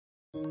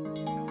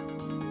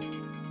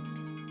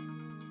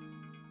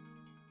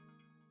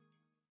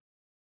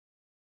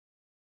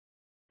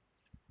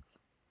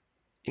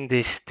In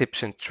this tips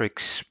and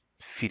tricks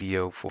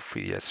video for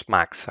 3ds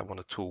Max, I want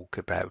to talk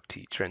about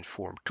the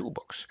Transform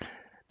Toolbox.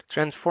 The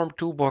Transform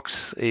Toolbox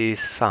is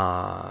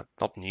not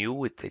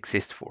new; it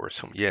exists for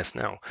some years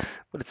now,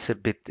 but it's a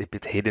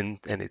bit hidden,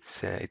 and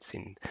it's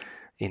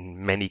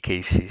in many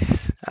cases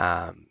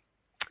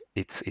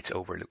it's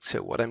overlooked. So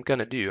what I'm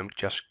gonna do, I'm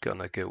just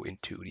gonna go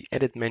into the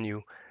Edit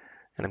menu,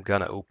 and I'm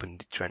gonna open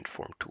the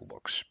Transform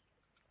Toolbox.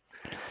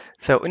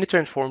 So in the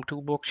Transform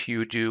Toolbox,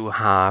 you do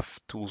have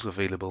tools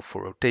available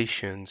for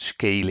rotation,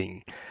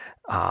 scaling,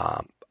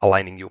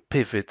 aligning your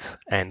pivot,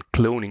 and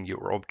cloning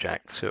your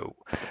object. So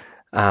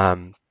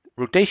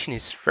rotation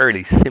is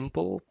fairly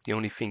simple. The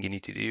only thing you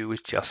need to do is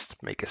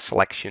just make a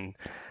selection.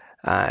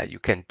 You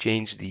can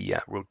change the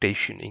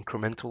rotation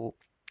incremental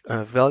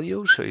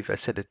value. So if I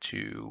set it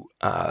to,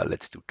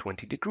 let's do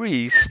 20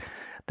 degrees,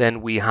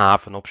 then we have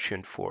an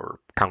option for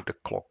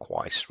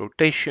counterclockwise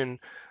rotation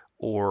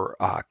or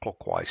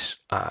clockwise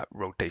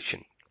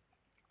rotation.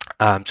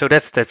 So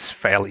that's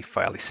fairly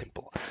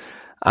simple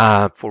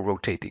for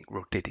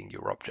rotating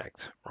your object,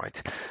 right?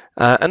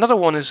 Another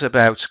one is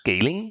about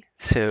scaling.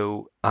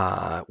 So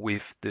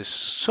with the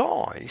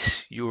size,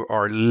 you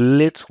are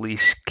literally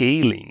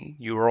scaling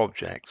your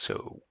object.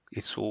 So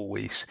it's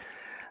always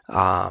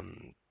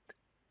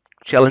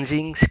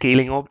challenging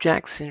scaling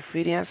objects in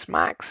 3ds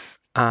Max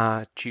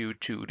due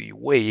to the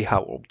way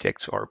how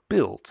objects are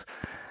built.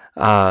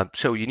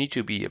 So you need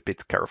to be a bit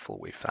careful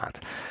with that.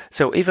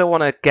 So if I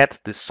want to get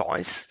the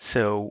size,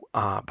 so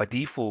by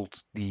default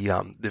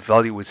the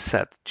value is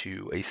set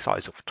to a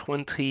size of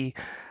 20,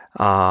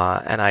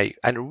 and I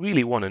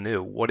really want to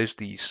know what is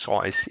the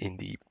size in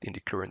the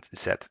current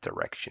Z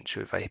direction.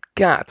 So if I hit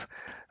get,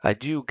 I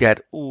do get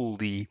all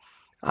the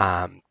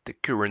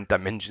current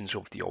dimensions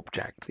of the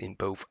object in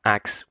both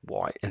X,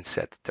 Y, and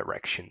Z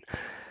direction.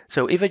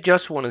 So if I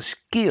just want to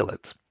scale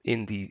it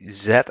in the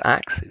Z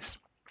axis,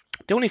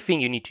 the only thing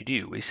you need to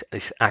do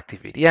is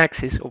activate the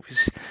axis,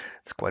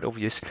 it's quite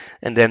obvious,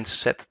 and then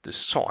set the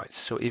size.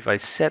 So if I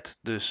set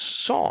the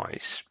size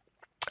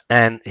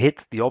and hit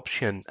the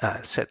option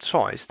set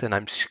size, then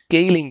I'm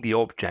scaling the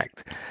object,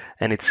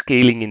 and it's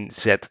scaling in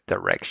Z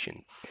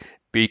direction.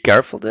 Be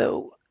careful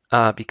though,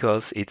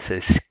 because it's a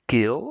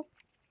scale,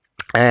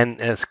 and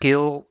a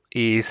scale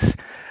is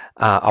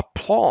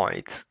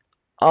applied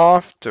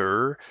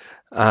after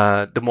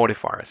the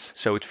modifiers.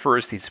 So at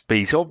first it's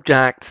base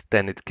object,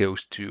 then it goes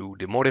to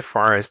the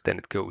modifiers, then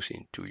it goes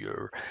into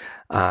your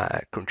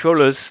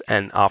controllers,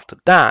 and after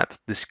that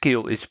the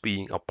scale is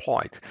being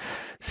applied.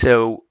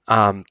 So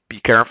be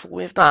careful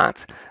with that.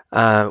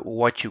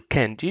 What you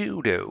can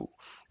do though,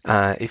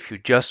 if you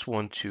just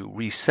want to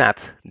reset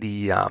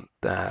the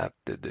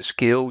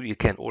scale, you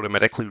can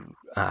automatically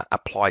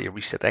apply a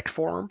reset X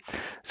form.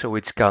 So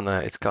it's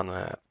gonna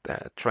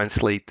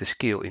translate the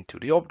scale into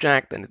the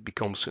object, and it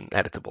becomes an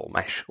editable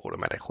mesh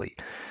automatically.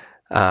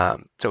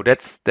 So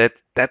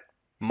that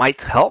might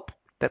help.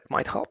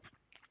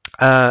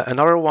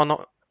 Another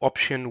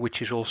option,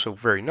 which is also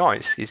very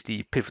nice, is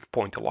the pivot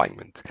point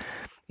alignment.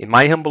 In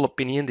my humble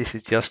opinion, this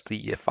is just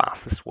the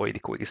fastest way, the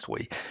quickest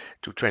way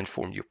to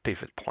transform your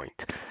pivot point.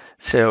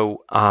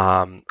 So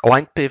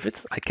align pivot,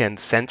 I can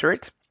center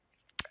it,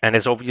 and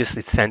as obvious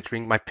it's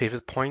centering my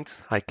pivot point.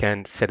 I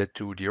can set it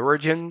to the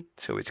origin,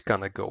 so it's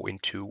gonna go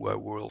into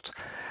world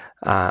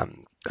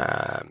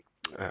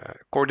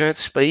coordinate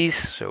space,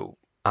 so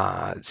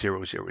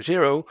 0, 0,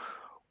 0,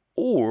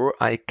 or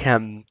I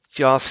can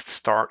just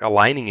start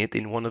aligning it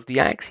in one of the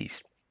axes.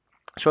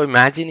 So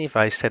imagine if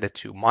I set it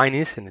to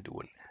minus and do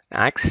an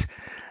X,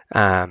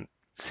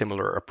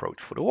 similar approach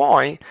for the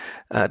Y,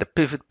 the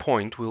pivot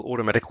point will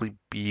automatically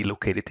be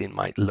located in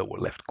my lower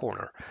left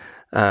corner.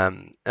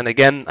 And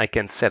again, I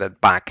can set it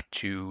back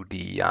to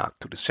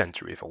the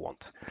center if I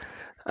want.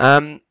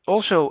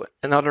 Also,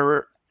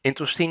 another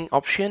interesting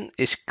option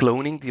is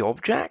cloning the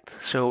object.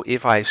 So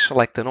if I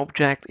select an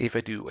object, if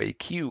I do a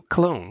Q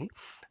clone,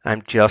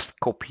 I'm just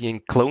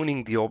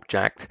cloning the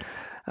object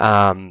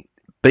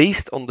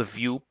based on the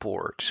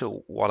viewport.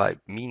 So what I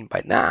mean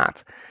by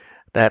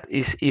that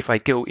is if I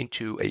go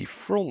into a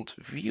front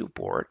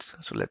viewport,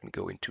 so let me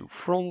go into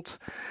front,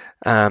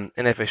 and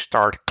if I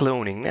start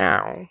cloning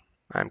now,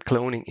 I'm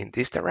cloning in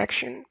this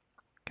direction.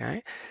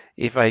 Okay.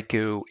 If I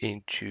go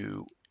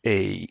into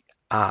a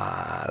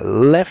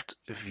left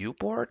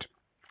viewport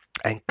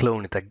and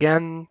clone it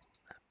again,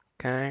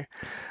 okay,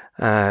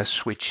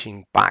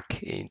 switching back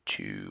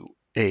into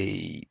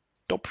a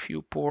top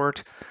viewport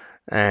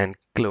and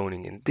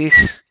cloning in this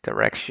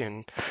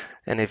direction,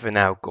 and if I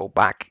now go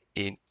back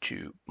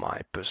into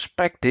my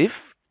perspective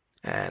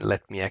and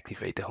let me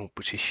activate the home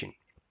position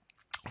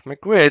of my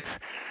grid,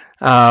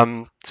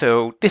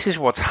 so this is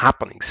what's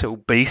happening. So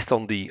based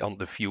on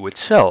the view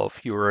itself,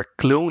 you're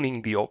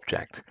cloning the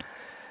object.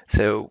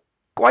 So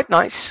quite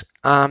nice.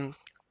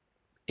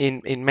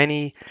 In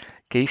many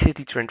cases,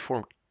 the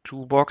Transform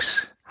Toolbox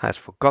has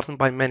forgotten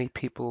by many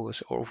people,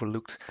 is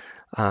overlooked.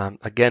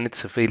 Again,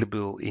 it's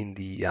available in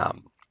the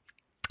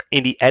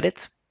Edit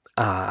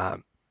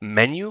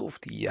menu of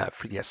the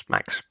 3ds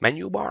Max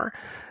menu bar,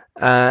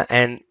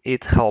 and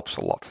it helps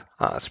a lot.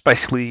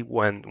 especially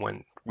when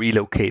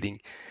relocating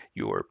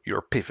your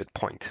pivot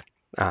point.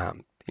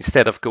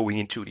 Instead of going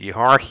into the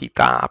hierarchy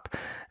tab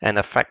and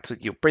affecting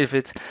your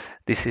pivot,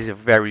 this is a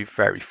very,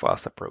 very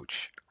fast approach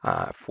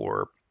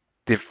for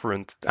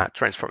different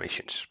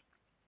transformations.